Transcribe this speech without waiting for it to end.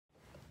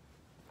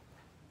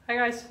Hi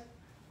guys,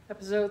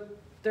 episode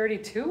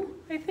 32,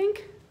 I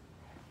think.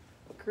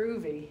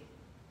 Groovy.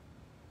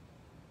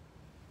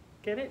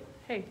 Get it?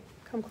 Hey,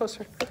 come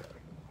closer.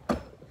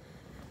 Well,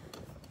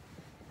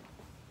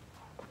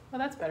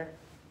 that's better.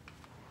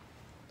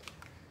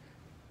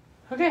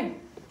 Okay,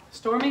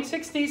 storming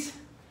 60s,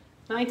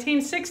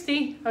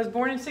 1960. I was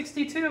born in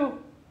 62.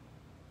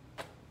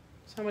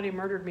 Somebody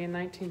murdered me in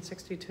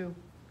 1962.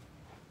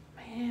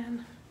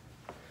 Man,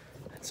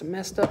 that's a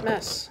messed up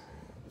mess.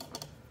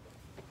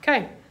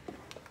 Okay.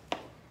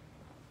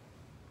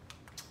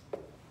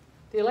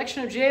 The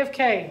election of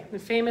JFK, the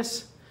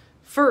famous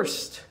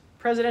first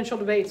presidential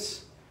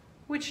debates,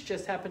 which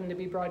just happened to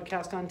be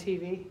broadcast on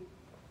TV.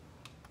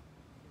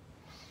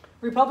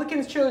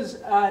 Republicans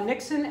chose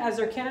Nixon as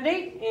their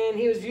candidate, and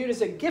he was viewed as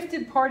a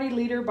gifted party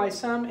leader by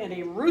some and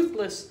a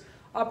ruthless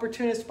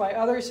opportunist by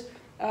others.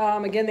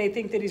 Again, they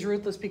think that he's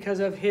ruthless because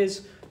of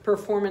his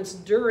performance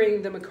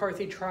during the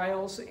McCarthy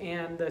trials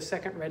and the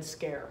Second Red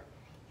Scare.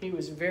 He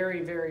was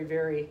very, very,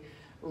 very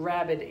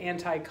rabid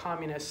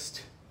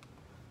anti-communist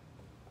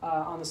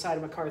on the side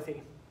of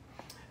McCarthy.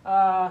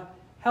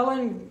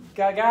 Helen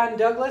Gagan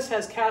Douglas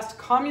has cast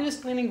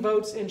communist-leaning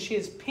votes, and she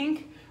is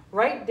pink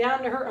right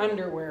down to her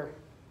underwear.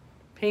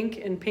 Pink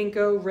and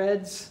pinko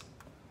reds.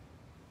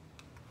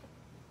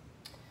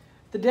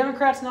 The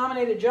Democrats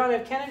nominated John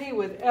F. Kennedy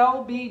with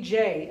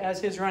LBJ as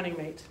his running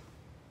mate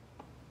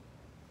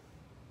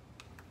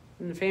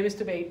in the famous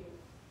debate.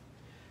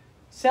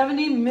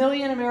 70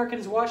 million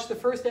Americans watched the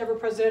first ever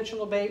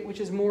presidential debate,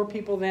 which is more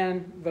people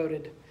than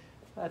voted.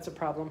 That's a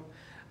problem.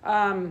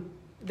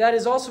 That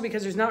is also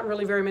because there's not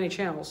really very many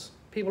channels.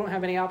 People don't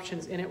have any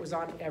options, and it was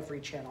on every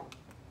channel.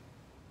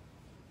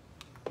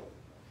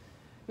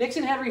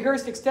 Nixon had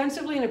rehearsed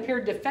extensively and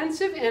appeared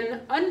defensive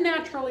and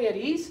unnaturally at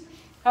ease.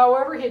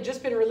 However, he had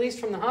just been released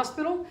from the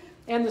hospital,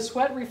 and the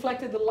sweat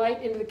reflected the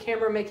light into the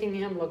camera, making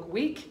him look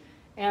weak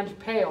and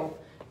pale.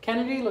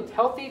 Kennedy looked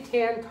healthy,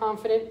 tan,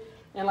 confident,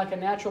 and like a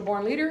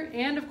natural-born leader.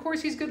 And, of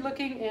course, he's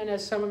good-looking, and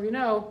as some of you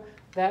know,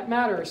 that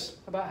matters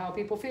about how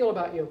people feel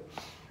about you.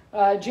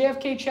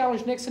 JFK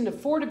challenged Nixon to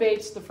 4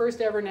 debates, the first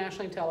ever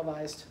nationally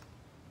televised.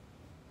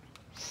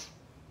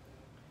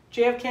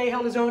 JFK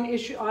held his own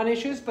on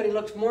issues, but he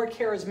looked more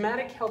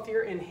charismatic,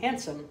 healthier, and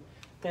handsome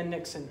than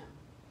Nixon.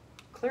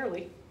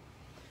 Clearly.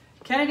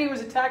 Kennedy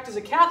was attacked as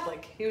a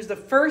Catholic. He was the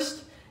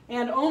first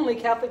and only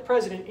Catholic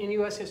president in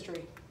U.S.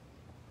 history.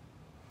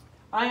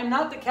 I am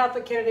not the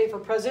Catholic candidate for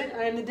president.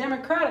 I am the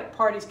Democratic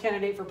Party's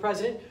candidate for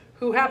president,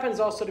 who happens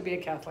also to be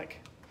a Catholic.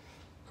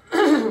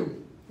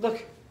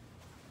 Look.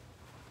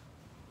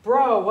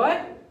 Bro,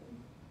 what?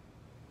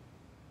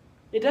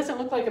 It doesn't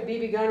look like a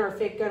BB gun or a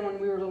fake gun when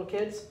we were little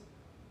kids.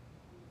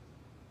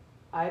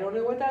 I don't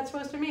know what that's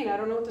supposed to mean. I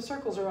don't know what the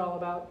circles are all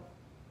about.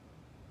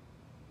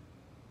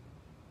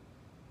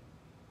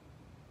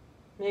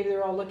 Maybe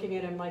they're all looking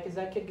at him like, is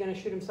that kid going to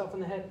shoot himself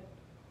in the head?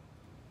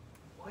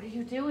 What are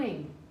you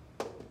doing?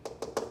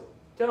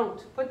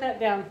 Don't. Put that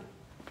down.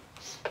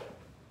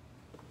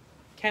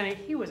 Kenny,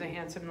 he was a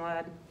handsome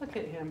lad. Look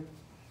at him.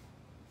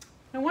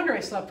 No wonder I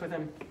slept with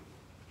him.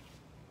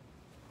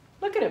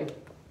 Look at him.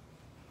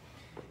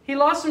 He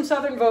lost some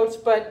Southern votes,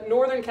 but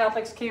Northern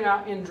Catholics came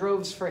out in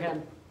droves for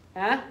him.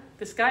 Huh?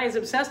 This guy is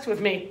obsessed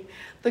with me.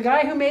 The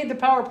guy who made the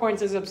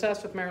PowerPoints is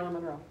obsessed with Marilyn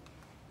Monroe.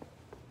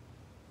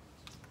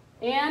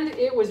 And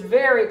it was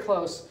very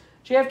close.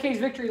 JFK's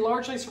victory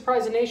largely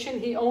surprised the nation.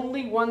 He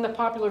only won the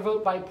popular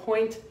vote by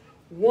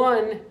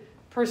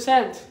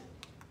 0.1%.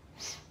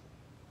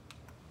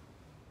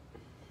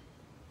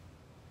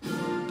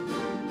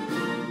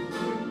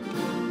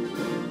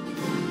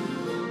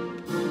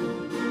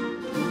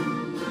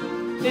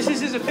 This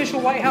is his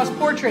official White House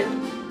portrait.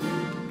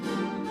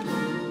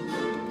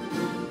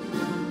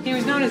 He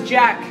was known as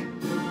Jack.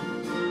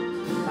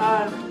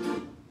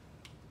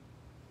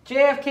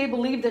 JFK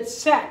believed that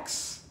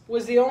sex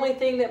was the only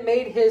thing that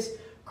made his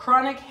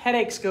chronic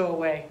headaches go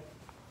away.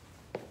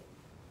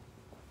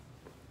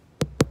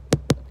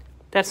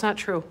 That's not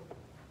true.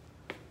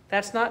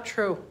 That's not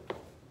true.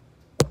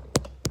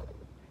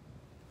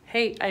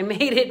 Hey, I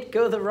made it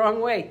go the wrong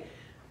way.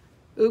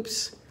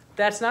 Oops,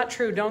 that's not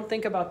true. Don't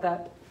think about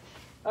that.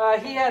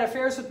 He had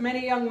affairs with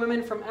many young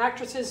women, from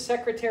actresses,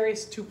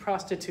 secretaries, to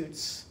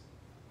prostitutes.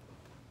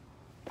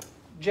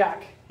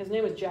 Jack. His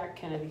name was Jack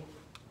Kennedy.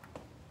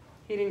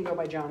 He didn't go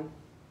by John.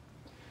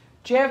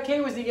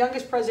 JFK was the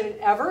youngest president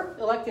ever,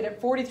 elected at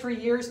 43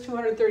 years,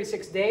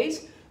 236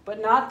 days,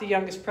 but not the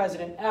youngest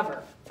president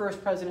ever.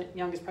 First president,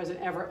 youngest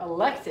president ever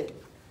elected.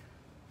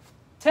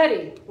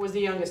 Teddy was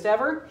the youngest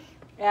ever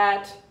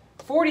at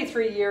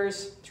 43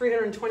 years,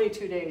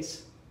 322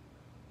 days.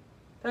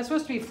 That's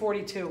supposed to be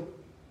 42.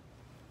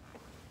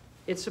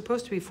 It's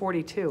supposed to be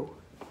 42.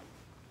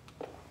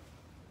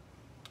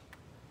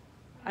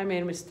 I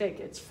made a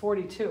mistake. It's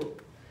 42.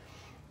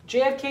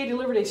 JFK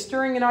delivered a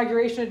stirring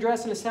inauguration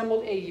address and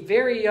assembled a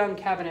very young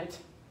cabinet.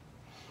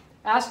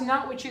 Ask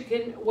not what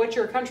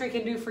your country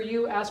can do for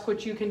you. Ask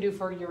what you can do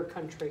for your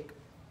country.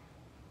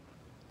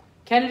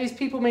 Kennedy's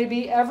people may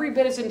be every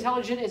bit as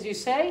intelligent as you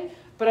say,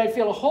 but I'd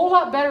feel a whole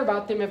lot better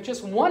about them if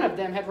just one of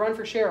them had run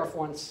for sheriff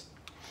once.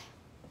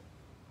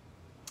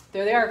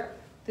 There they are.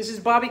 This is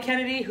Bobby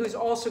Kennedy, who's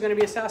also going to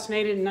be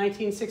assassinated in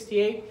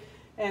 1968,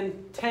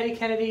 and Teddy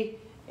Kennedy,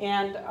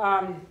 and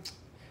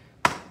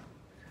come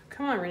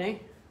on, Renee.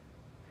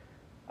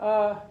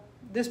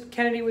 This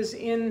Kennedy was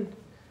in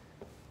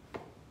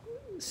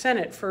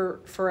Senate for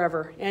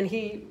forever, and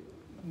he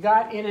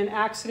got in an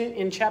accident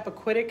in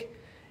Chappaquiddick,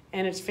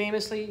 and it's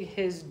famously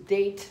his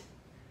date.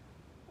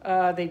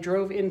 They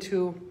drove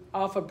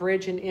off a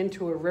bridge and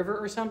into a river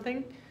or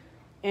something,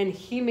 and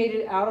he made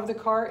it out of the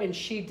car, and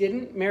she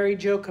didn't. Mary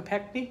Jo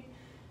Kopechne,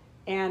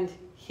 and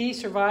he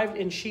survived,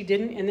 and she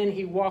didn't, and then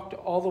he walked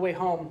all the way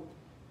home.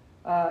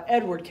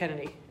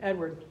 Teddy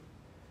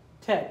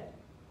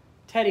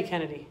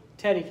Kennedy.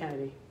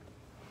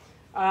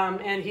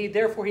 And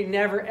therefore he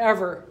never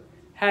ever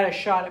had a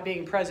shot at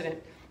being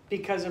president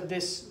because of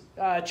this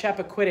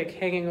Chappaquiddick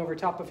hanging over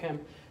top of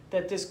him.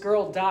 That this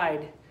girl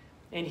died,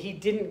 and he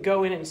didn't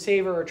go in and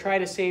save her or try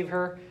to save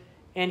her,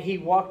 and he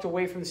walked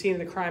away from the scene of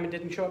the crime and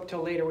didn't show up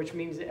till later, which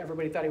means that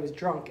everybody thought he was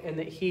drunk and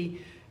that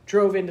he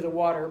drove into the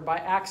water by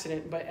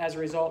accident, but as a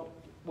result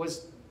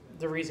was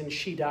the reason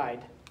she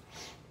died.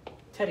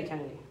 Teddy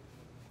Kennedy.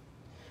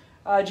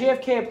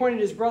 JFK appointed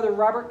his brother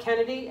Robert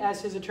Kennedy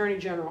as his Attorney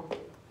General.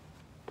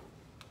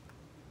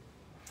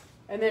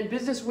 And then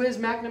business whiz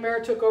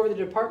McNamara took over the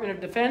Department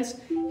of Defense.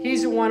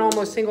 He's the one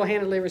almost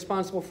single-handedly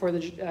responsible for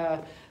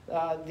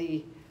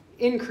the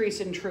increase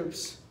in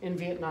troops in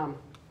Vietnam.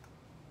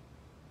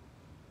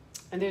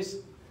 And there's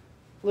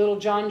little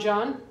John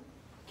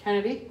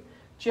Kennedy.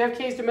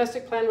 JFK's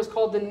domestic plan was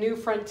called the New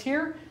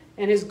Frontier,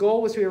 and his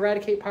goal was to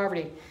eradicate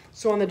poverty.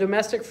 So on the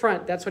domestic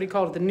front, that's what he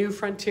called it, the New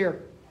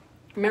Frontier.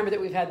 Remember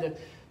that we've had the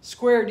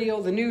Square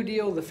Deal, the New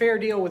Deal, the Fair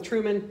Deal with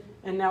Truman,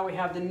 and now we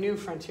have the New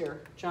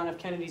Frontier, John F.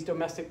 Kennedy's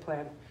domestic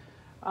plan.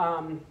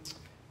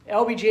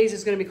 LBJ's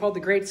is going to be called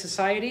the Great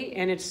Society,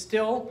 and it's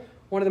still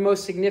one of the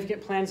most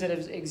significant plans that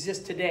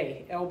exist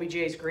today,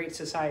 LBJ's Great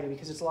Society,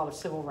 because it's a lot of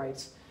civil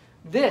rights.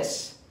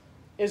 This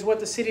is what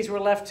the cities were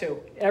left to.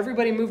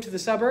 Everybody moved to the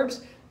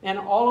suburbs, and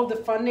all of the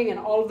funding and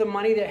all of the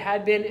money that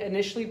had been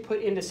initially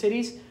put into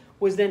cities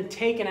was then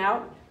taken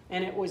out,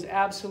 and it was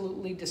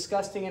absolutely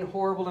disgusting and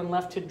horrible and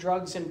left to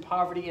drugs and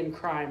poverty and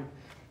crime,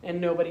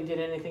 and nobody did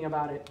anything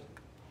about it.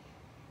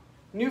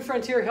 New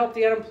Frontier helped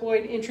the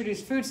unemployed,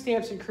 introduced food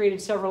stamps, and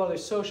created several other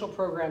social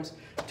programs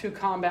to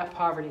combat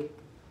poverty.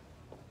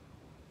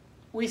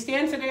 We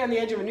stand today on the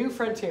edge of a new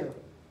frontier.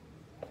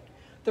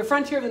 The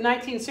frontier of the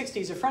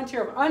 1960s, a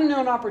frontier of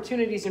unknown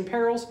opportunities and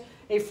perils,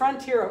 a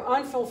frontier of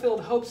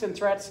unfulfilled hopes and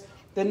threats.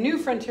 The new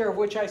frontier of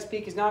which I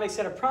speak is not a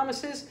set of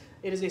promises,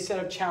 it is a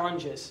set of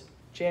challenges.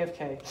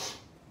 JFK.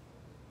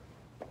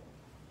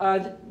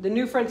 The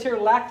new frontier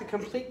lacked the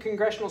complete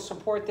congressional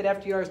support that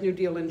FDR's New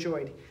Deal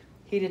enjoyed.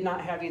 He did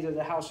not have either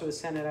the House or the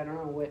Senate, I don't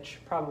know which,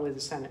 probably the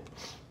Senate.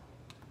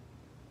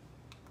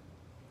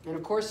 And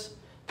of course,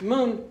 the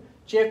moon.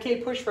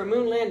 JFK pushed for a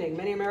moon landing.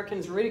 Many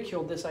Americans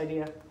ridiculed this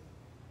idea.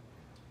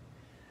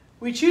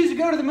 We choose to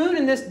go to the moon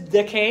in this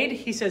decade,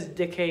 he says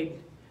decade,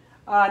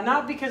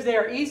 not because they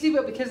are easy,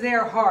 but because they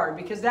are hard,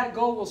 because that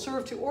goal will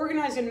serve to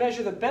organize and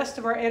measure the best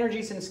of our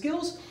energies and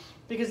skills,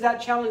 because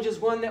that challenge is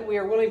one that we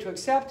are willing to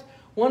accept,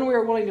 one we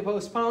are willing to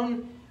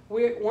postpone,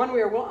 one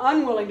we are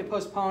unwilling to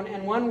postpone,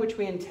 and one which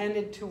we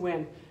intended to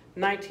win.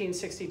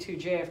 1962,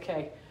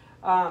 JFK.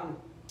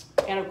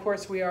 And of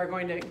course, we are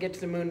going to get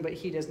to the moon, but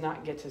he does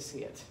not get to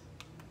see it.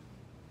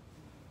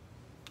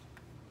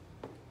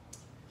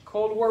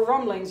 Cold War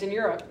rumblings in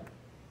Europe.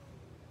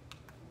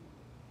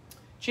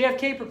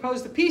 JFK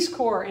proposed the Peace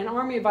Corps, an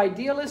army of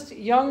idealist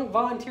young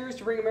volunteers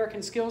to bring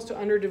American skills to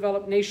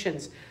underdeveloped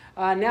nations.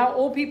 Now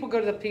old people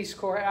go to the Peace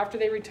Corps after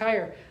they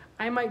retire.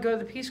 I might go to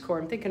the Peace Corps.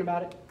 I'm thinking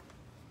about it.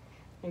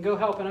 And go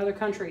help in other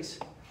countries.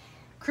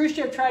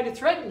 Khrushchev tried to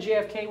threaten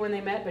JFK when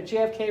they met, but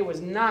JFK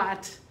was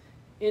not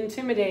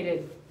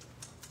intimidated.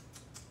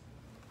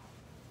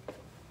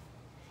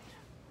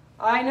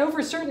 I know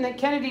for certain that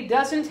Kennedy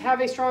doesn't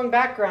have a strong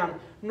background,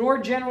 nor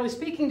generally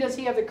speaking does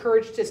he have the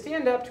courage to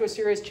stand up to a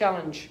serious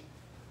challenge.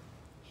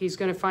 He's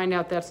going to find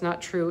out that's not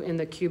true in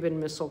the Cuban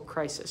Missile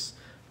Crisis.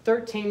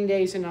 13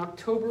 days in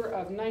October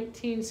of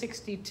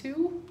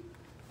 1962.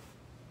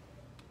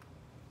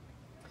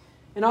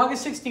 In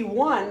August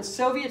 61,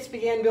 Soviets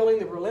began building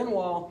the Berlin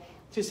Wall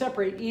to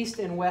separate East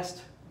and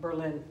West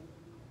Berlin.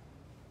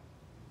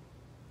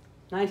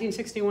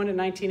 1961 to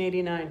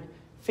 1989.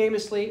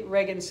 Famously,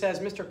 Reagan says,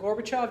 Mr.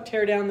 Gorbachev,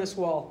 tear down this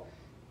wall.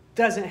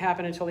 Doesn't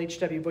happen until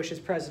H.W. Bush is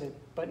president,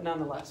 but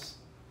nonetheless.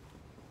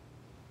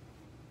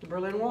 The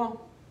Berlin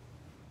Wall.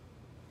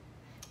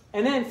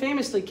 And then,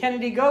 famously,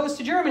 Kennedy goes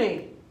to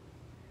Germany.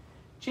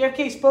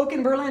 JFK spoke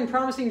in Berlin,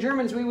 promising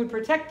Germans we would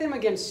protect them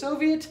against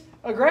Soviet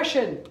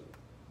aggression.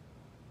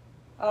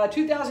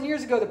 2,000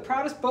 years ago, the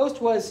proudest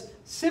boast was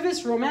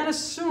Civis Romanus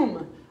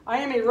Sum. I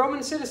am a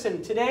Roman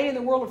citizen. Today, in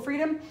the world of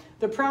freedom,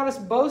 the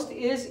proudest boast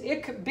is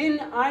Ich bin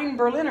ein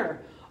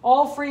Berliner.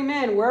 All free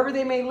men, wherever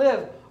they may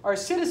live, are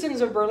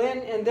citizens of Berlin,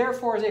 and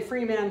therefore, as a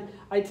free man,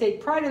 I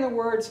take pride in the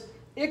words,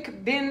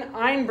 Ich bin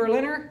ein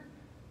Berliner.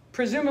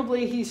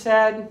 Presumably he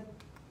said,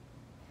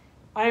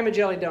 I am a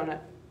jelly donut.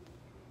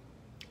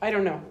 I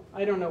don't know.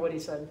 I don't know what he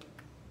said.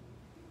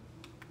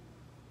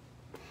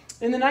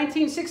 In the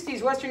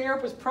 1960s, Western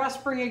Europe was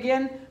prospering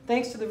again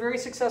thanks to the very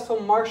successful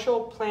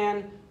Marshall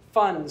Plan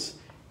funds.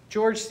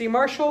 George C.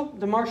 Marshall,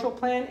 the Marshall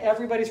Plan,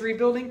 everybody's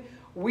rebuilding.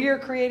 We are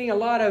creating a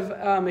lot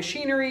of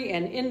machinery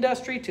and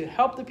industry to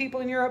help the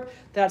people in Europe.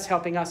 That's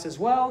helping us as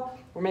well.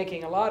 We're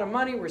making a lot of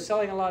money. We're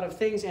selling a lot of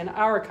things, and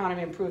our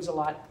economy improves a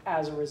lot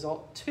as a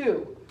result,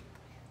 too.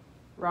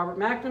 Robert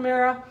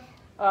McNamara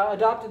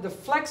adopted the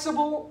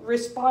flexible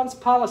response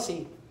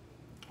policy,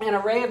 an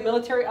array of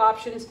military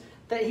options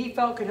that he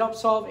felt could help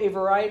solve a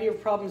variety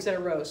of problems that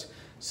arose.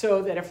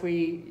 So that if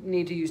we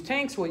need to use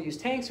tanks, we'll use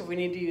tanks. If we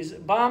need to use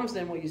bombs,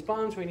 then we'll use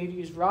bombs. We need to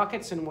use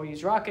rockets, and we'll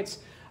use rockets.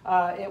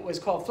 It was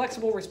called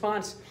flexible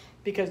response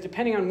because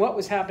depending on what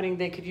was happening,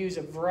 they could use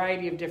a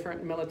variety of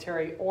different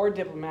military or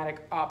diplomatic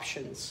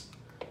options.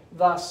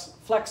 Thus,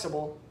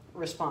 flexible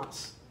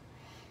response.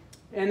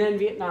 And then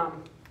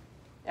Vietnam.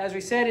 As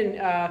we said, in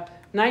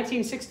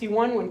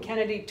 1961, when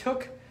Kennedy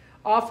took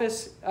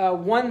office,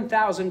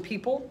 1,000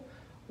 people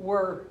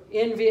were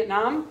in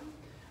Vietnam.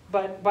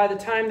 But by the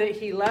time that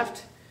he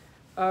left,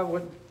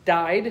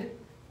 died,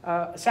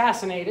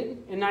 assassinated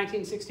in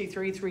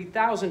 1963,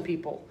 3,000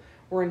 people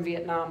were in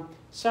Vietnam.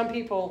 Some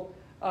people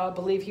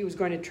believe he was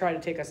going to try to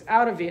take us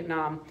out of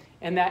Vietnam,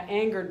 and that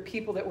angered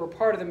people that were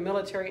part of the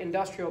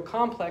military-industrial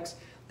complex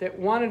that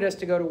wanted us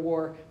to go to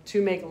war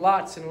to make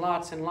lots and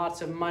lots and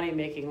lots of money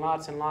making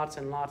lots and lots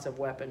and lots of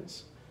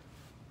weapons.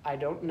 I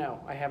don't know.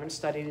 I haven't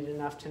studied it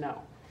enough to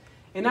know.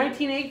 In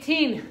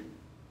 1918,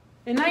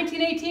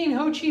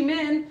 Ho Chi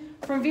Minh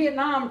from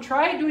Vietnam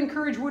tried to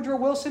encourage Woodrow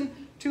Wilson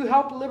to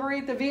help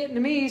liberate the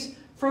Vietnamese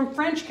from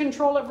French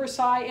control at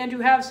Versailles and to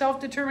have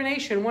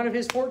self-determination, one of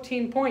his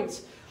 14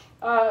 points.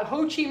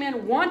 Ho Chi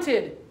Minh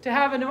wanted to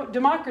have a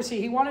democracy.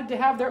 He wanted to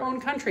have their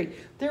own country.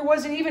 There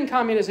wasn't even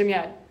communism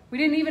yet. We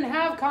didn't even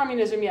have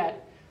communism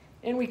yet.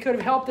 And we could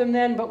have helped them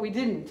then, but we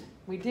didn't.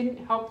 We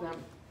didn't help them.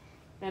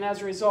 And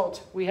as a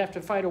result, we have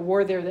to fight a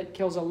war there that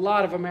kills a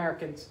lot of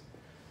Americans.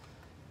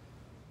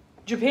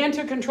 Japan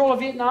took control of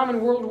Vietnam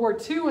in World War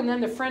II, and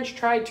then the French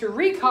tried to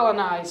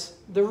recolonize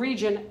the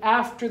region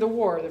after the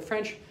war. The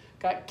French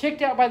got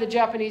kicked out by the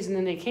Japanese, and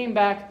then they came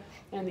back,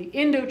 and the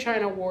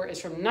Indochina War is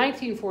from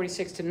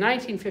 1946 to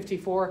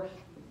 1954,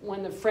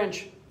 when the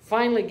French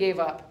finally gave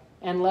up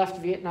and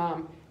left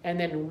Vietnam. And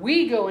then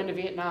we go into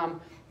Vietnam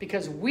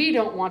because we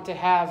don't want to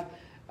have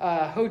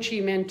Ho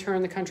Chi Minh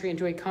turn the country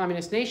into a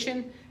communist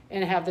nation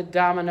and have the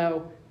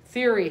domino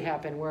theory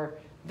happen, where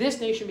this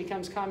nation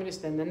becomes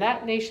communist, then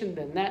that nation,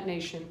 then that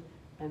nation,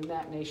 and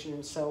that nation,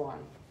 and so on.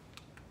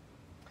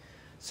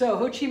 So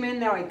Ho Chi Minh,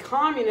 now a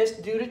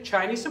communist due to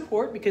Chinese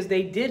support, because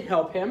they did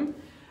help him,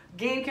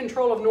 gained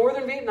control of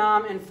northern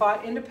Vietnam and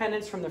fought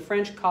independence from the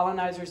French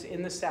colonizers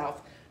in the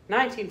south,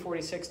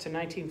 1946 to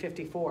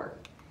 1954,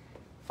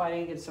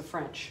 fighting against the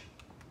French.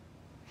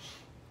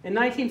 In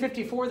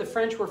 1954, the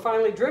French were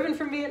finally driven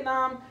from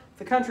Vietnam.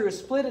 The country was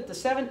split at the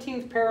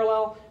 17th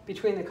parallel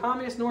between the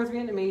communist North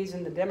Vietnamese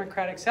and the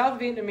democratic South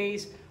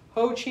Vietnamese.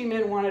 Ho Chi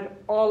Minh wanted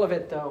all of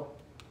it, though.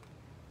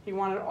 He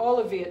wanted all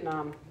of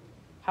Vietnam.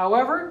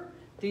 However,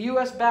 the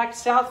U.S. backed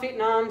South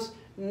Vietnam's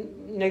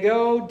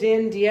Ngo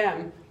Dinh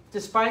Diem,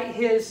 despite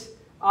his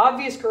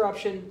obvious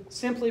corruption,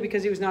 simply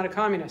because he was not a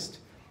communist.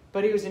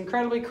 But he was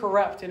incredibly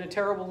corrupt and a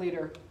terrible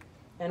leader,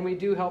 and we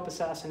do help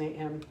assassinate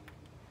him.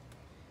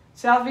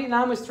 South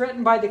Vietnam was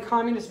threatened by the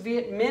communist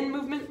Viet Minh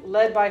movement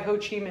led by Ho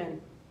Chi Minh.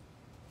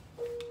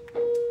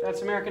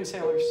 That's American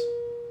sailors.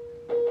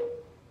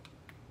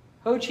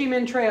 Ho Chi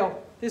Minh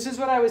Trail. This is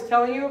what I was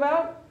telling you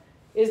about,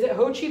 is that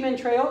Ho Chi Minh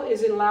Trail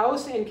is in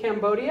Laos and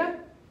Cambodia,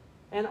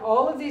 and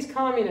all of these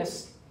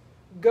communists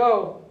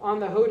go on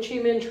the Ho Chi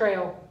Minh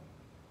Trail,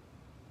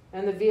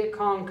 and the Viet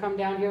Cong come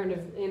down here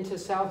into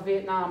South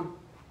Vietnam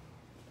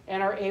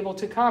and are able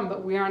to come,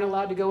 but we aren't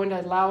allowed to go into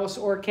Laos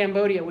or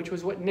Cambodia, which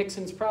was what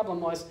Nixon's problem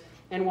was,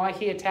 and why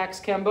he attacks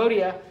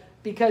Cambodia,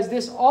 because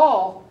this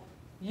all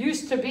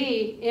used to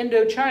be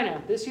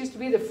Indochina. This used to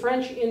be the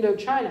French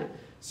Indochina.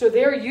 So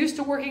they're used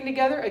to working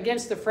together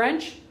against the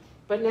French,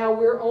 but now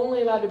we're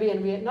only allowed to be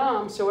in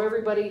Vietnam, so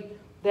everybody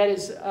that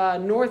is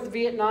North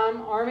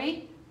Vietnam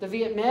Army, the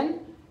Viet Minh,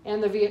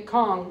 and the Viet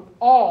Cong,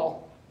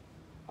 all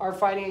are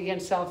fighting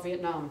against South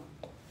Vietnam.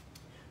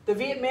 The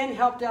Viet Minh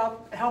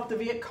helped the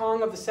Viet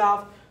Cong of the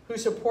South, who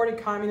supported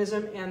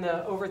communism and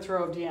the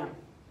overthrow of Diem.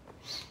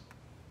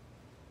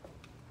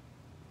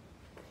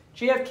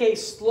 JFK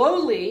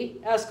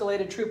slowly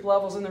escalated troop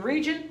levels in the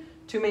region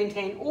to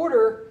maintain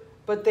order,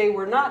 but they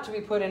were not to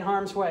be put in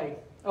harm's way.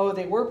 Oh,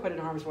 they were put in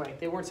harm's way.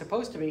 They weren't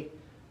supposed to be,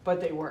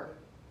 but they were.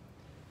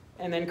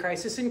 And then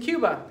crisis in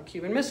Cuba, the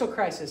Cuban Missile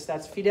Crisis.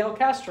 That's Fidel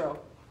Castro.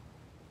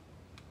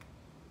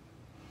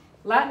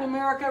 Latin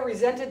America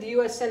resented the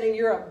U.S. sending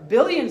Europe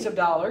billions of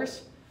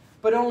dollars,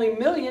 but only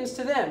millions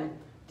to them.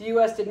 The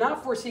U.S. did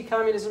not foresee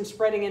communism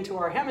spreading into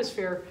our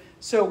hemisphere,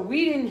 so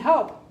we didn't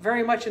help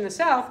very much in the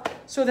South.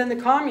 So then the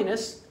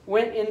communists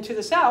went into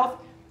the South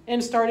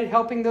and started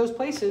helping those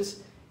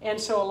places. And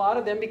so a lot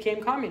of them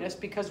became communist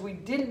because we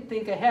didn't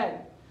think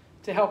ahead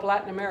to help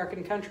Latin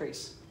American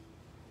countries.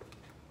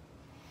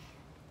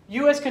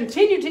 U.S.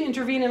 continued to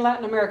intervene in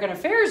Latin American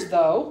affairs,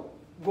 though.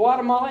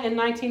 Guatemala in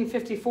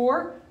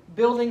 1954,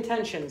 building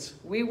tensions.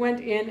 We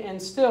went in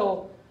and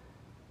still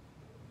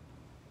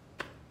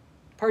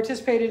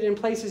participated in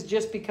places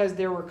just because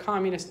there were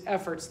communist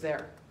efforts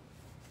there.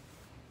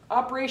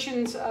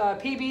 Operations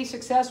PB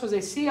Success was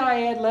a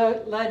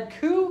CIA-led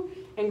coup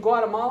in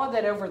Guatemala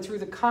that overthrew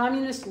the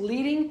communist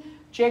leading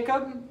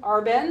Jacob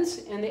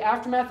Arbenz. In the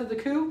aftermath of the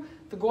coup,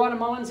 the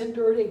Guatemalans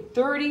endured a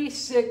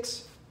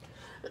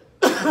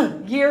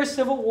 36-year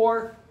civil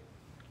war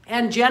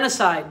and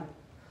genocide.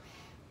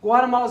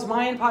 Guatemala's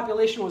Mayan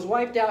population was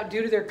wiped out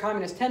due to their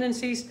communist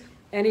tendencies,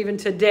 and even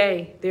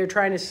today they are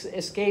trying to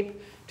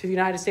escape to the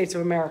United States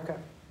of America.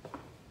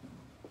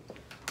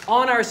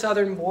 On our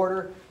southern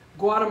border,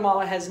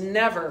 Guatemala has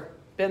never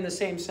been the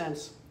same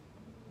since.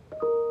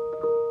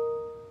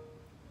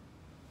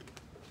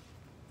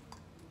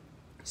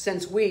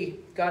 Since we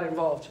got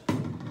involved.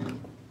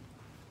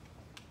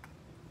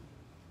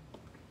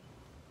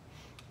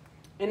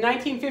 In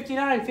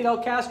 1959,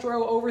 Fidel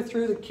Castro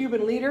overthrew the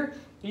Cuban leader,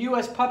 the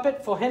U.S.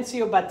 puppet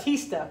Fulgencio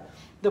Batista.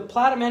 The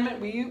Platt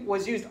Amendment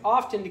was used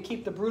often to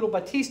keep the brutal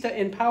Batista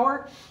in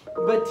power.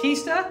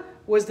 Batista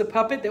was the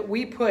puppet that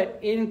we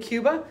put in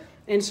Cuba,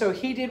 and so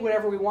he did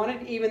whatever we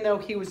wanted, even though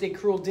he was a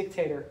cruel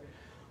dictator.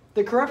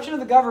 The corruption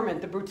of the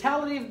government, the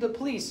brutality of the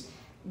police,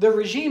 the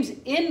regime's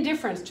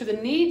indifference to the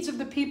needs of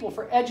the people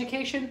for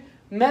education,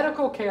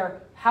 medical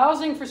care,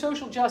 housing for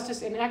social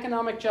justice, and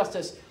economic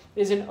justice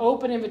is an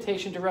open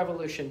invitation to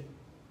revolution.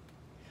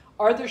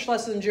 Arthur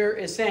Schlesinger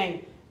is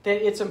saying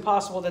that it's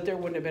impossible that there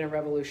wouldn't have been a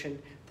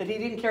revolution, that he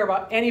didn't care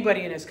about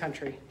anybody in his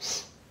country.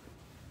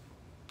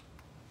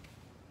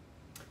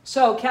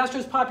 So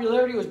Castro's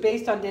popularity was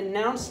based on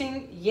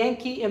denouncing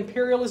Yankee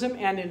imperialism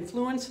and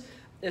influence,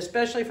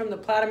 especially from the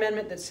Platt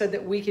Amendment that said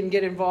that we can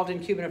get involved in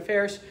Cuban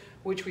affairs,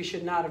 which we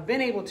should not have been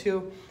able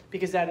to,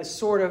 because that is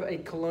sort of a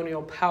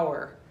colonial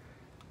power.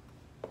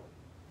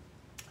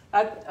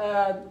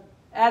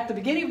 At the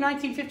beginning of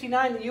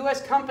 1959, the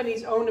U.S.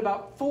 companies owned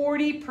about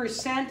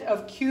 40%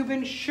 of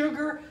Cuban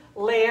sugar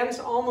lands,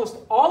 almost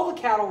all the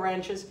cattle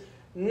ranches,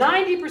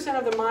 90%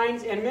 of the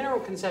mines and mineral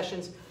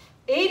concessions,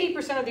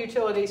 80% of the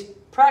utilities,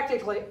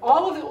 practically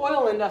all of the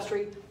oil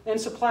industry, and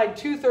supplied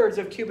 2/3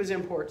 of Cuba's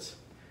imports.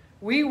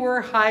 We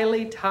were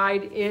highly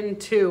tied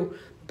into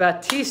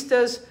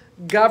Batista's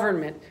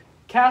government.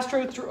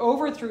 Castro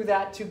overthrew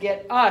that to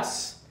get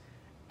us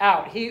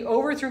out. He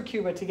overthrew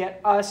Cuba to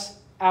get us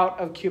out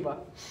of Cuba.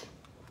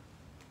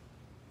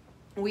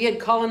 We had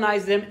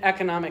colonized them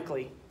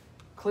economically.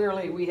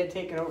 Clearly, we had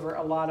taken over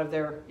a lot of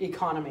their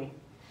economy.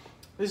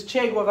 This is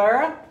Che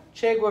Guevara.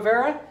 Che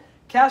Guevara.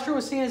 Castro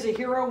was seen as a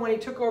hero when he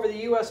took over the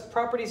U.S.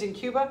 properties in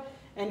Cuba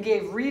and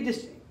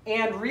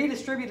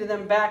redistributed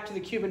them back to the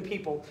Cuban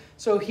people.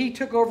 So he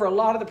took over a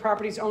lot of the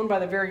properties owned by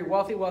the very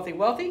wealthy,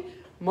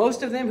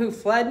 most of them who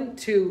fled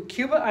to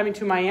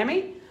to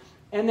Miami.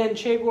 And then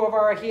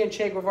he and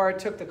Che Guevara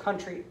took the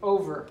country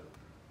over.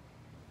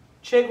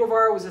 Che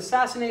Guevara was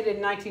assassinated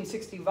in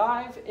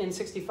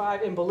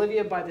 1965 in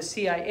Bolivia by the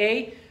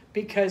CIA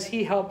because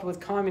he helped with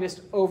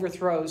communist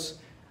overthrows,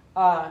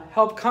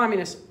 helped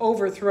communists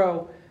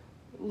overthrow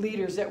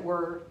leaders that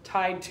were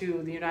tied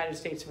to the United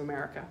States of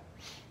America.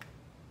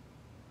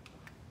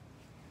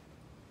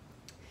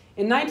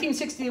 In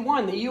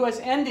 1961, the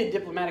U.S. ended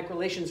diplomatic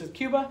relations with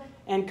Cuba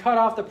and cut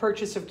off the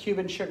purchase of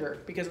Cuban sugar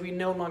because we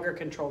no longer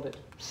controlled it.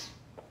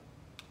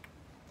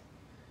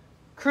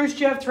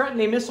 Khrushchev threatened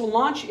a missile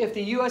launch if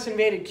the U.S.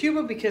 invaded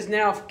Cuba because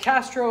now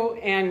Castro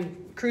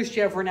and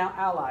Khrushchev were now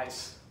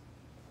allies.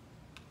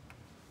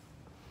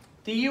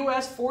 The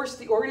U.S. forced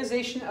the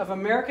Organization of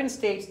American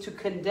States to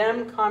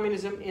condemn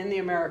communism in the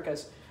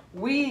Americas.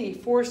 We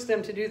forced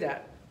them to do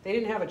that. They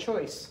didn't have a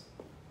choice.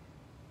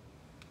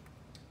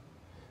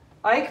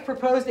 Ike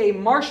proposed a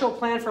Marshall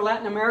Plan for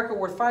Latin America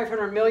worth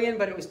 $500 million,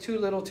 but it was too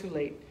little too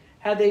late.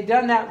 Had they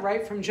done that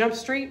right from Jump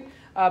Street,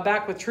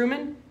 back with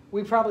Truman,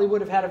 we probably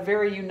would have had a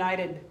very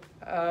united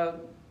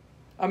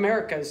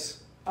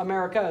Americas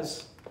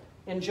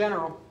in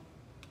general.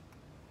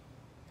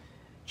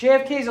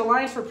 JFK's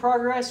Alliance for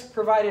Progress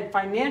provided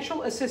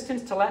financial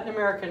assistance to Latin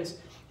Americans.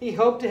 He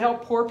hoped to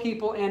help poor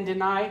people and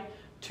deny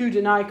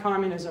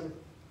communism.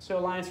 So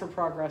Alliance for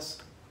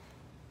Progress.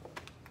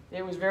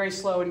 It was very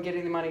slow in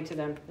getting the money to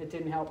them. It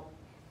didn't help.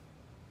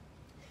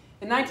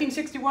 In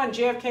 1961,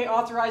 JFK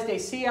authorized a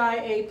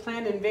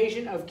CIA-planned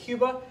invasion of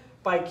Cuba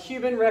by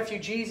Cuban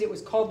refugees. It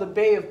was called the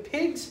Bay of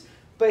Pigs,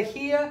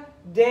 Bahia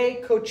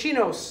de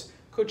Cochinos.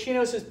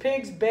 Cochinos is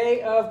pigs,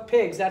 Bay of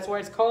Pigs. That's why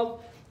it's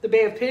called the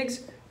Bay of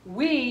Pigs.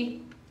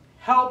 We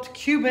helped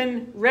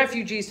Cuban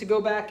refugees to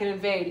go back and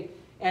invade,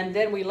 and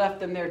then we left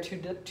them there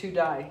to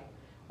die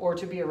or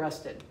to be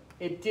arrested.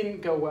 It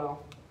didn't go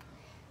well.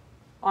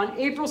 On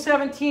April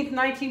 17,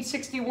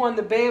 1961,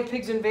 the Bay of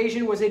Pigs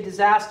invasion was a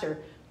disaster.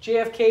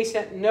 JFK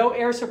sent no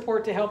air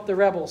support to help the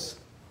rebels.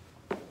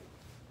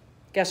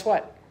 Guess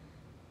what?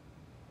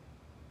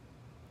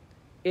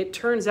 It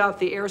turns out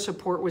the air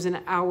support was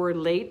an hour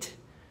late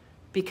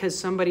because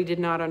somebody did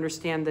not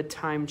understand the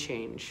time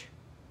change.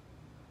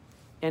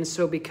 And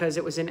so because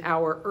it was an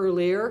hour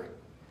earlier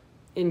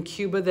in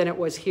Cuba than it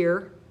was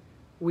here,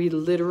 we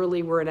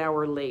literally were an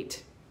hour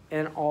late,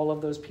 and all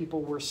of those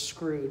people were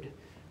screwed.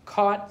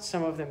 Caught,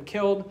 some of them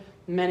killed,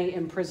 many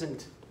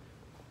imprisoned.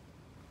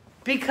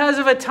 Because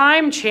of a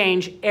time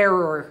change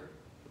error.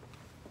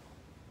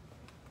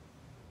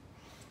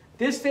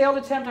 This failed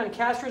attempt on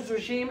Castro's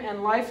regime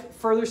and life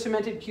further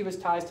cemented Cuba's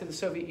ties to the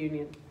Soviet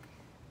Union.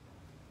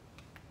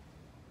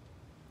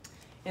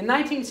 In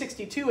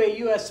 1962, a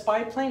U.S.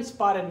 spy plane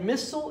spotted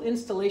missile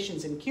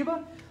installations in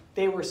Cuba.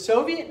 They were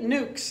Soviet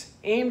nukes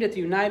aimed at the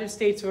United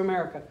States of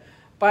America.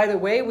 By the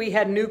way, we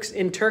had nukes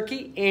in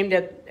Turkey aimed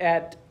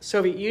at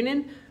Soviet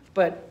Union,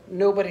 but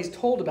nobody's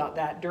told about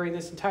that during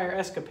this entire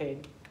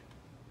escapade.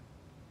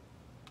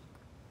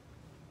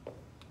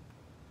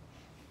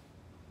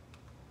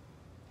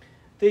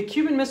 The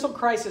Cuban Missile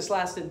Crisis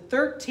lasted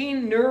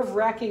 13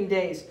 nerve-wracking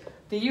days.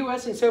 The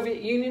U.S. and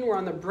Soviet Union were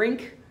on the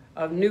brink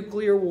of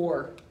nuclear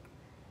war.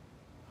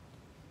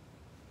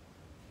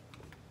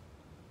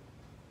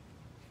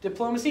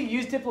 Diplomacy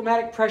used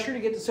diplomatic pressure to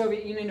get the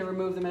Soviet Union to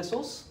remove the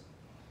missiles.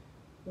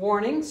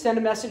 Warning, send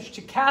a message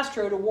to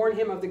Castro to warn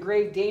him of the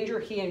grave danger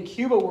he and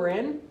Cuba were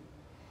in.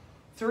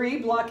 3,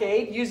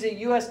 blockade, use the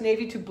U.S.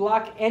 Navy to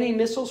block any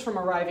missiles from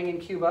arriving in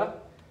Cuba.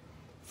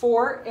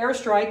 4,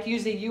 airstrike,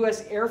 use the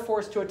U.S. Air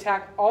Force to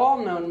attack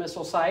all known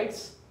missile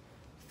sites.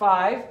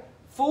 5,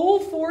 full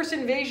force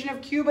invasion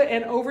of Cuba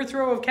and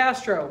overthrow of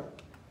Castro.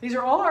 These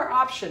are all our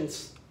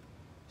options.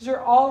 These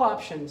are all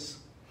options.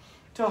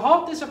 To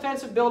halt this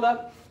offensive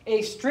buildup,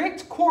 a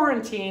strict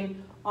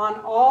quarantine on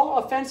all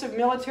offensive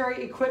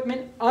military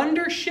equipment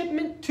under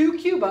shipment to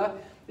Cuba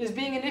is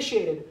being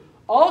initiated.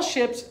 All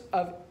ships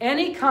of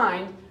any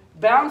kind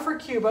bound for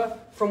Cuba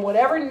from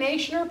whatever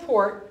nation or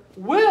port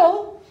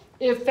will,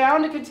 if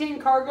found to contain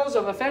cargoes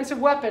of offensive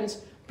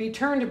weapons, be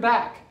turned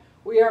back.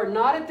 We are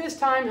not at this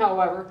time,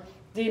 however,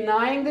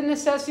 denying the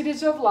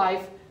necessities of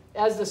life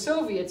as the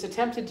Soviets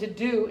attempted to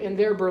do in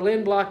their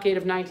Berlin blockade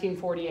of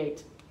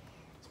 1948.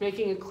 It's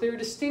making a clear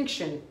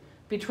distinction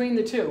between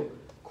the two.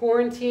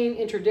 Quarantine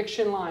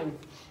interdiction line.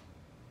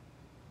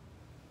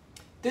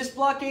 This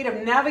blockade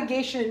of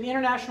navigation in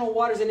international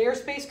waters and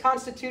airspace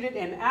constituted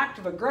an act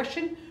of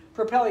aggression,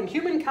 propelling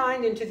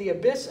humankind into the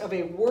abyss of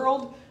a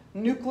world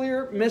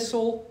nuclear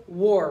missile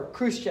war.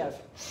 Khrushchev.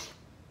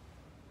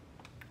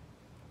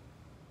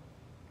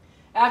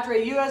 After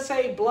a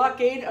USA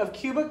blockade of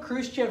Cuba,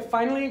 Khrushchev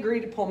finally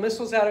agreed to pull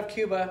missiles out of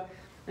Cuba,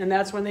 and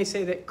that's when they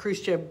say that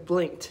Khrushchev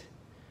blinked,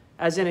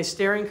 as in a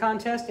staring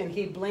contest, and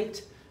he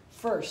blinked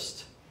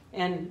first.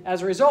 And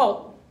as a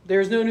result,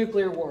 there's no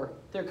nuclear war.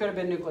 There could have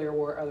been nuclear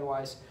war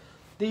otherwise.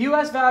 The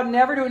U.S. vowed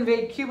never to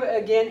invade Cuba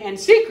again and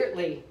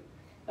secretly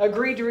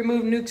agreed to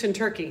remove nukes in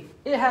Turkey.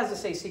 It has to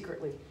say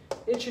secretly.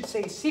 It should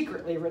say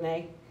secretly,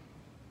 Renee.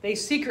 They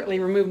secretly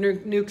removed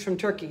nukes from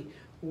Turkey.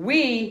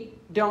 We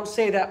don't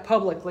say that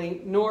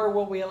publicly, nor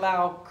will we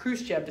allow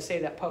Khrushchev to say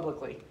that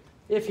publicly.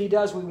 If he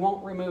does, we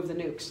won't remove the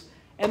nukes.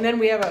 And then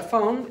we have a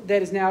phone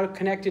that is now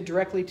connected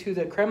directly to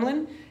the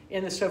Kremlin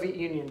in the Soviet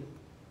Union.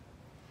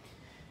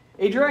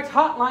 A direct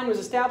hotline was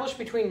established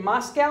between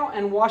Moscow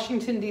and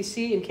Washington,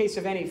 D.C. in case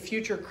of any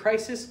future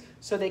crisis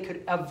so they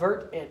could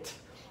avert it.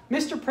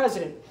 Mr.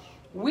 President,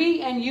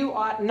 we and you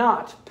ought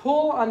not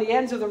pull on the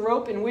ends of the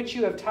rope in which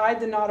you have tied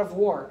the knot of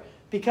war,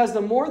 because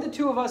the more the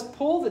two of us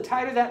pull, the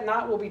tighter that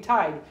knot will be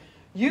tied.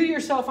 You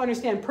yourself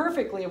understand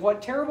perfectly of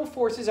what terrible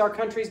forces our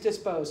countries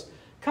dispose.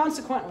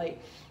 Consequently,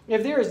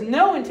 if there is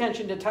no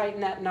intention to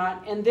tighten that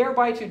knot and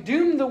thereby to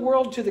doom the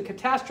world to the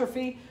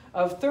catastrophe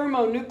of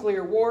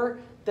thermonuclear war,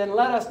 then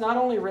let us not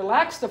only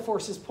relax the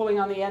forces pulling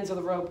on the ends of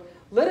the rope,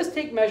 let us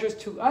take measures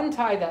to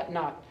untie that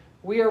knot.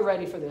 We are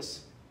ready for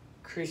this.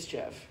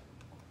 Khrushchev.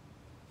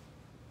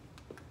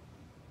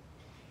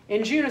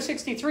 In June of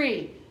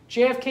 '63,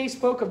 JFK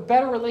spoke of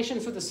better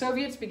relations with the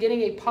Soviets,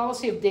 beginning a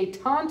policy of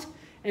détente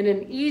and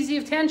an easing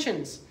of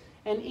tensions.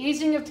 An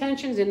easing of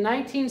tensions in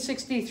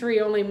 1963,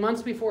 only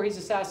months before he's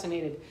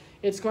assassinated.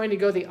 It's going to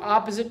go the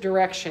opposite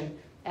direction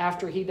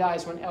after he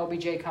dies when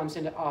LBJ comes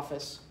into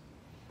office.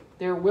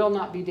 There will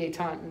not be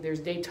détente.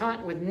 There's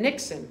détente with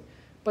Nixon,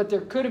 but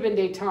there could have been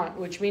détente,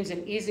 which means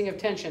an easing of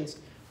tensions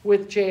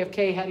with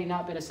JFK had he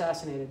not been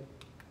assassinated.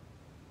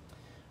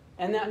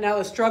 And now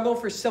the struggle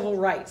for civil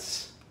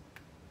rights.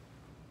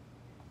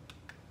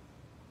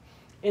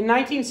 In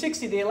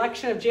 1960, the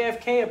election of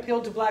JFK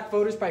appealed to black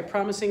voters by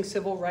promising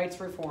civil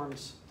rights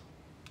reforms.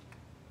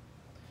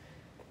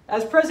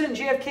 As President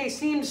JFK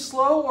seemed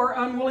slow or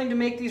unwilling to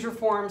make these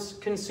reforms,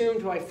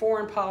 consumed by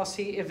foreign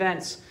policy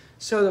events.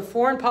 So the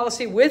foreign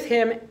policy with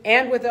him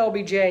and with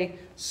LBJ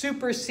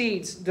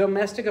supersedes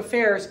domestic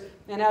affairs,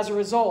 and as a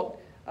result,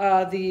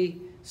 the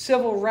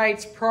civil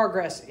rights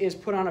progress is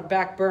put on a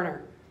back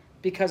burner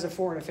because of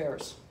foreign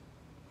affairs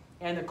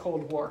and the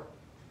Cold War.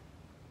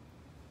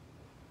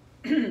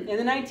 In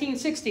the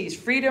 1960s,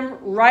 freedom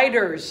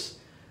riders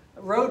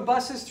rode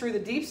buses through the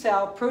Deep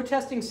South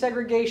protesting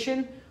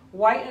segregation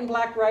white and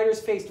black riders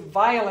faced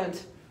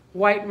violent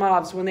white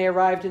mobs when they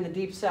arrived in the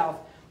Deep South.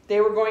 They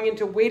were going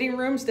into waiting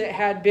rooms that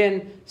had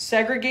been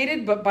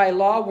segregated, but by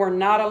law were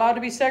not allowed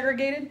to be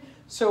segregated.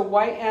 So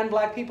white and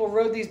black people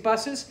rode these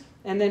buses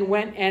and then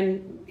went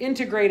and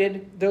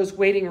integrated those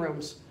waiting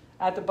rooms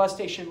at the bus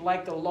station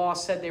like the law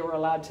said they were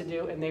allowed to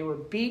do, and they were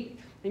beat,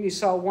 and you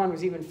saw one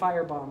was even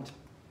firebombed.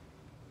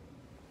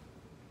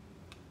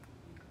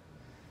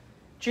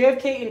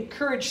 JFK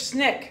encouraged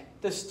SNCC,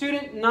 the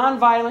Student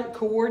Nonviolent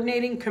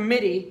Coordinating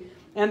Committee,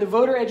 and the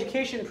Voter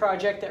Education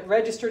Project that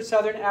registered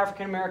Southern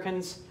African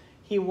Americans.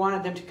 He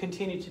wanted them to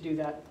continue to do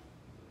that.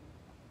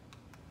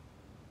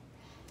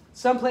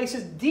 Some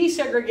places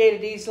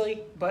desegregated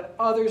easily, but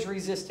others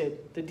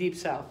resisted the Deep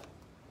South.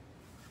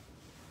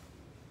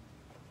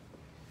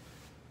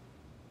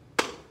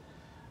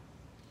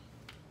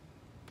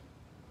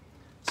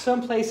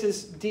 Some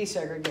places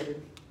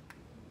desegregated.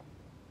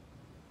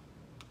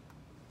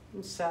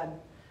 It's sad.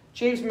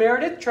 James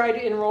Meredith tried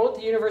to enroll at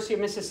the University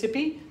of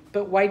Mississippi,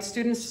 but white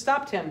students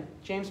stopped him.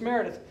 James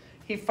Meredith.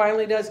 He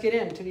finally does get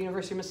into the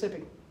University of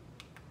Mississippi.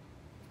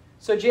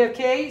 So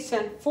JFK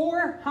sent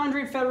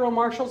 400 federal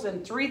marshals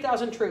and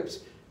 3,000 troops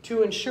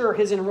to ensure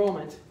his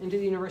enrollment into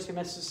the University of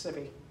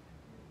Mississippi.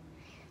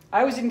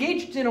 I was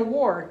engaged in a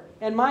war,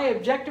 and my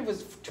objective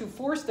was to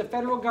force the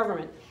federal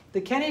government,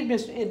 the Kennedy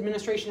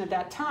administration at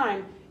that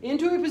time,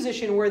 into a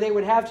position where they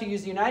would have to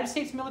use the United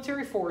States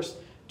military force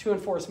to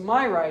enforce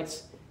my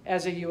rights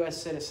as a U.S.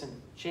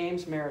 citizen.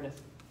 James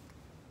Meredith.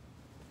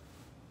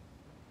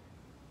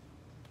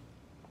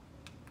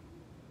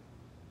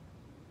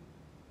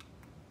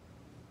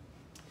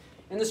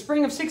 In the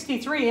spring of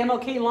 '63,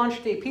 MLK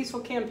launched a peaceful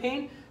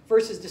campaign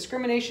versus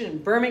discrimination in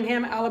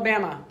Birmingham,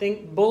 Alabama.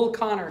 Think Bull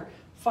Connor,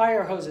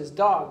 fire hoses,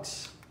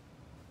 dogs.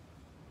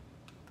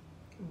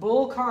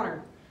 Bull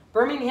Connor.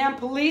 Birmingham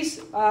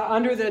police,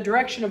 under the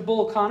direction of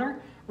Bull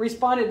Connor,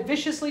 responded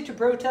viciously to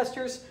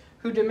protesters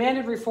who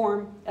demanded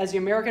reform as the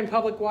American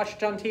public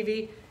watched on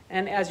TV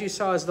and as you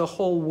saw as the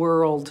whole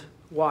world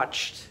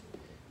watched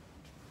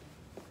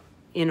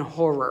in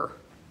horror.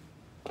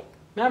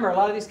 Remember, a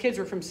lot of these kids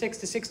were from 6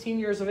 to 16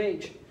 years of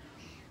age.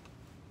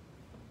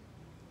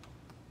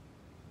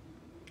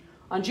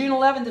 On June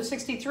 11th of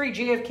 '63,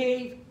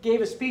 JFK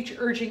gave a speech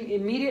urging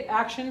immediate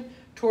action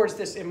towards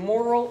this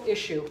immoral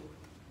issue.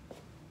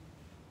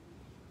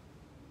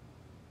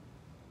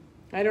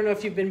 I don't know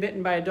if you've been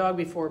bitten by a dog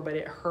before, but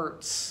it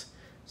hurts.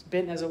 I was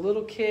bitten as a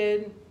little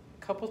kid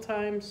a couple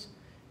times,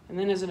 and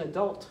then as an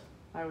adult,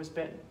 I was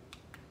bitten.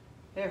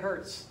 It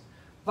hurts.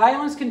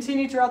 Violence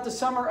continued throughout the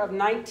summer of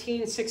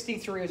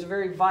 1963. It was a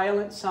very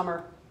violent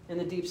summer in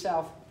the Deep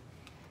South.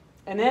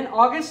 And then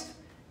August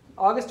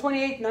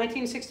 28,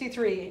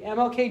 1963,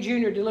 MLK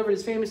Jr. delivered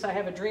his famous I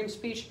Have a Dream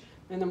speech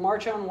in the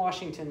March on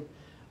Washington.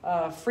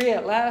 Free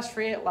at last,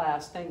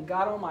 thank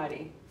God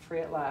Almighty, free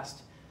at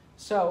last.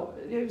 So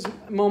it was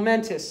a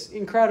momentous,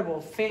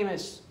 incredible,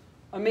 famous,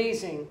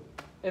 amazing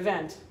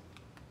event,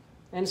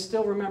 and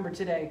still remembered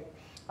today.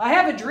 I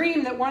have a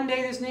dream that one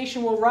day this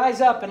nation will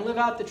rise up and live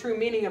out the true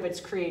meaning of its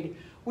creed.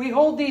 We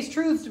hold these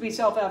truths to be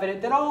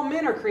self-evident, that all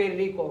men are created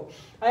equal.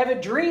 I have a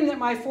dream that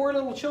my 4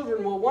 little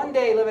children will one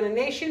day live in a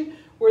nation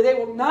where they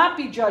will not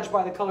be judged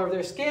by the color of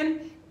their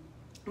skin,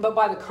 but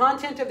by the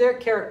content of their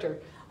character.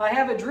 I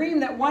have a dream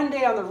that one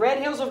day on the red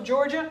hills of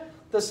Georgia,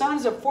 the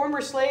sons of former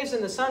slaves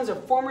and the sons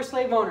of former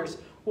slave owners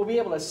will be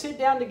able to sit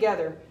down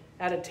together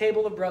at a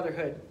table of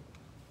brotherhood.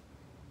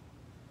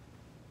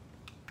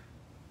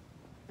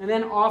 And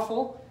then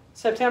awful,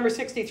 September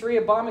 '63,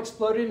 a bomb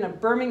exploded in a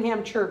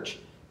Birmingham church,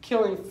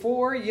 killing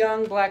 4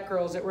 young black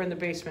girls that were in the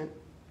basement.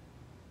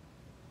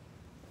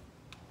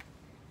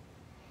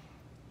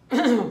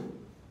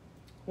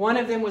 One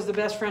of them was the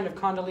best friend of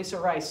Condoleezza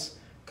Rice.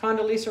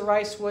 Condoleezza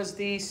Rice was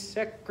the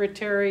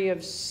Secretary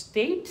of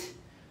State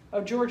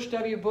of George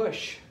W.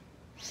 Bush.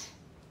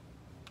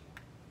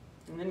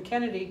 And then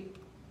Kennedy.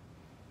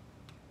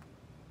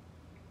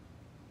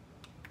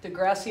 The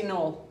grassy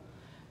knoll.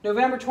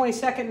 November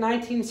 22nd,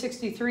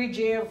 1963,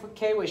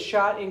 JFK was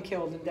shot and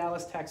killed in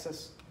Dallas,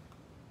 Texas.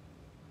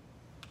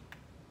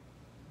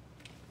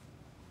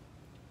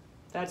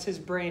 That's his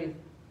brain.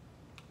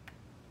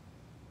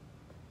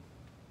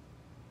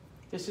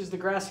 This is the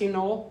grassy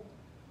knoll.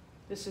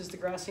 This is the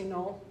grassy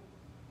knoll.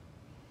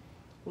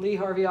 Lee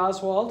Harvey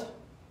Oswald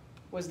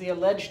was the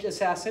alleged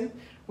assassin.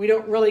 We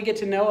don't really get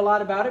to know a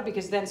lot about it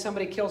because then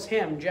somebody kills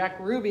him. Jack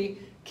Ruby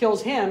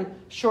kills him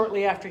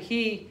shortly after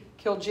he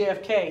killed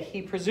JFK.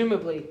 He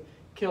presumably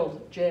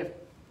killed JFK.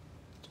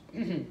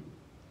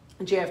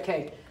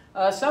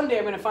 Someday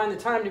I'm going to find the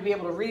time to be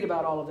able to read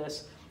about all of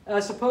this.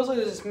 Supposedly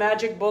there's this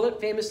magic bullet,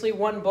 famously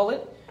one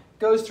bullet,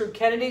 goes through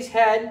Kennedy's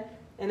head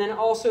and then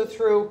also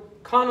through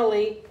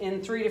Connolly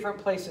in 3 different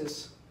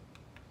places,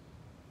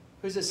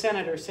 who's a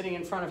senator sitting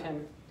in front of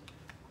him.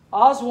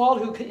 Oswald,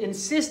 who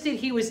insisted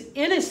he was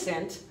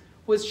innocent,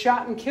 was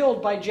shot and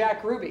killed by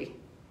Jack Ruby.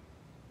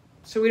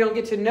 So we don't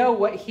get to know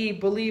what he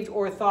believed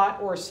or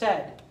thought or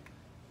said,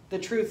 the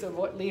truth of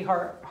what Lee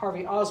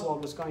Harvey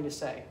Oswald was going to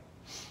say.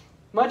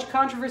 Much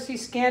controversy,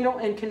 scandal,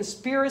 and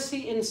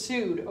conspiracy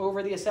ensued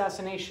over the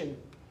assassination.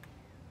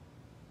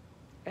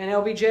 And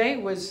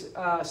LBJ was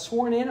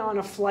sworn in on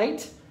a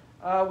flight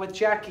with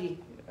Jackie,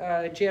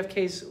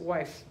 JFK's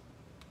wife.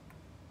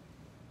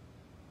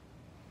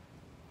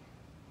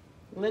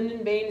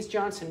 Lyndon Baines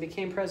Johnson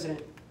became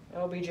president,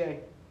 LBJ.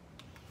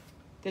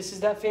 This is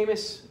that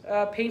famous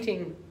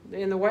painting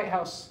in the White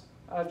House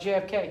of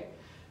JFK.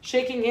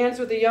 Shaking hands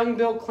with the young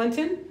Bill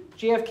Clinton,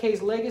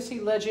 JFK's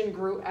legacy legend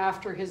grew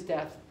after his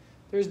death.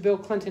 There's Bill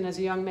Clinton as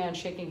a young man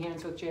shaking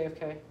hands with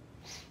JFK.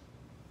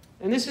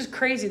 And this is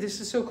crazy. This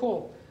is so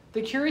cool.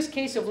 The curious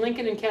case of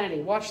Lincoln and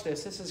Kennedy. Watch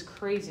this. This is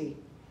crazy.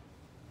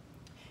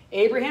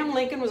 Abraham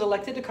Lincoln was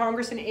elected to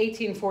Congress in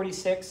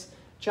 1846.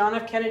 John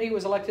F. Kennedy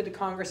was elected to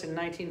Congress in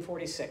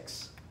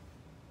 1946.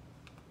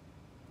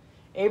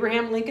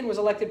 Abraham Lincoln was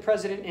elected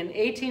president in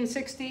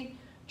 1860.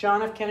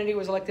 John F. Kennedy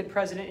was elected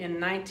president in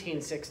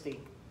 1960.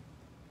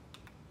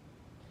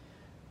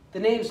 The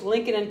names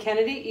Lincoln and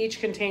Kennedy each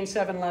contain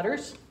 7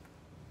 letters.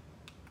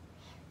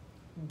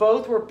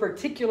 Both were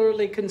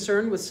particularly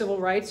concerned with civil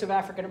rights of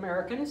African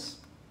Americans.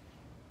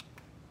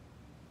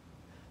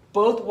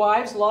 Both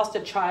wives lost a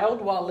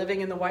child while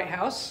living in the White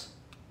House.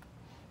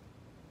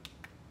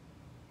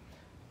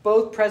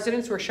 Both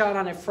presidents were shot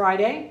on a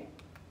Friday.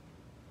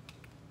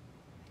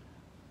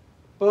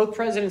 Both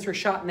presidents were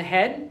shot in the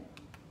head.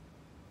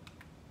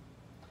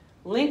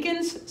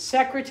 Lincoln's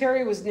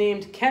secretary was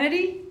named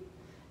Kennedy.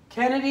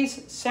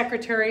 Kennedy's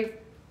secretary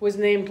was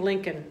named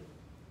Lincoln.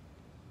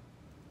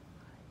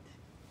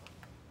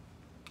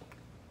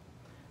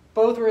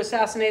 Both were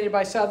assassinated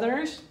by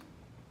Southerners.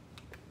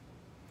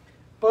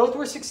 Both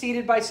were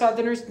succeeded by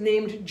Southerners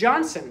named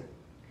Johnson.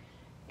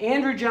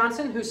 Andrew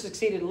Johnson, who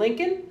succeeded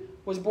Lincoln,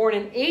 was born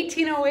in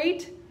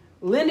 1808.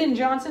 Lyndon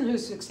Johnson, who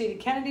succeeded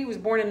Kennedy, was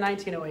born in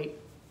 1908.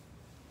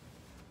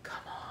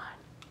 Come on.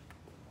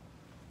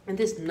 Isn't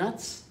this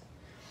nuts?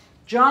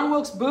 John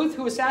Wilkes Booth,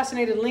 who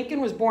assassinated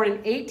Lincoln, was born in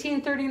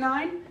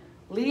 1839.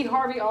 Lee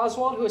Harvey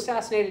Oswald, who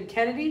assassinated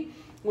Kennedy,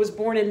 was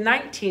born in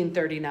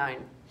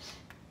 1939.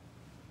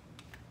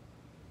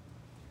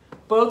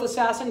 Both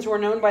assassins were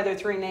known by their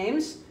 3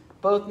 names.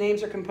 Both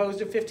names are composed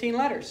of 15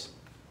 letters.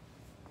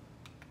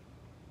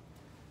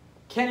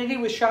 Kennedy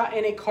was shot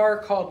in a car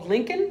called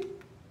Lincoln.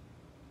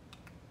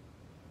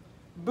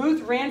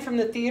 Booth ran from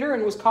the theater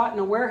and was caught in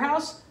a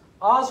warehouse.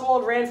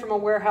 Oswald ran from a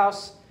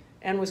warehouse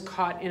and was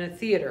caught in a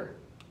theater.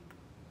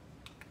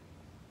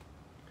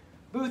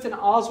 Booth and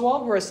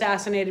Oswald were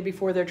assassinated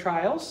before their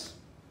trials.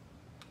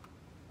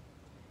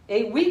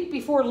 A week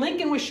before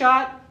Lincoln was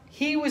shot,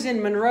 he was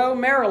in Monroe,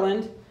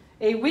 Maryland.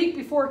 A week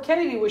before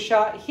Kennedy was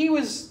shot, he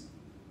was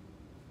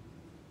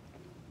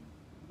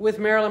with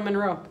Marilyn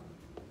Monroe.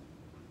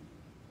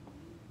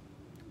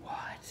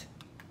 What?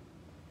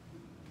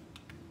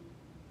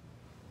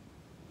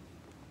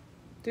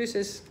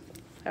 Deuces.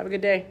 Have a good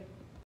day.